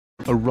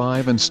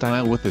Arrive in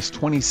style with this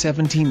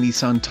 2017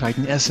 Nissan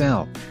Titan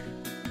SL.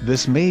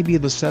 This may be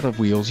the set of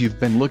wheels you've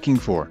been looking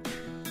for.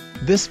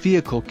 This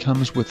vehicle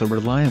comes with a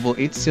reliable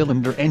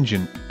 8-cylinder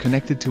engine,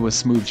 connected to a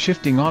smooth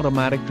shifting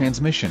automatic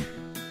transmission.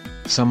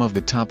 Some of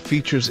the top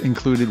features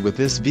included with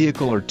this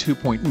vehicle are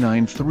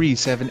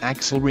 2.937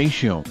 axle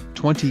ratio,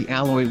 20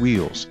 alloy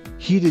wheels,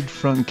 heated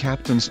front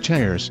captain's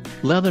chairs,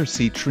 leather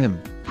seat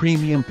trim,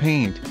 premium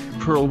paint,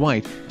 pearl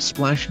white,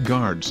 splash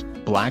guards,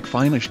 black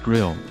finish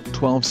grille,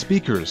 12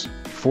 speakers,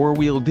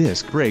 4-wheel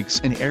disc brakes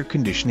and air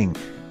conditioning.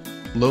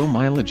 Low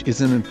mileage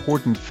is an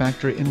important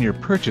factor in your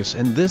purchase,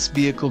 and this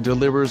vehicle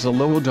delivers a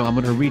low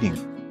odometer reading.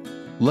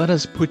 Let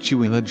us put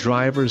you in the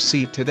driver's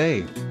seat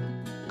today.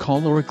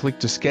 Call or click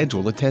to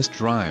schedule a test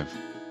drive.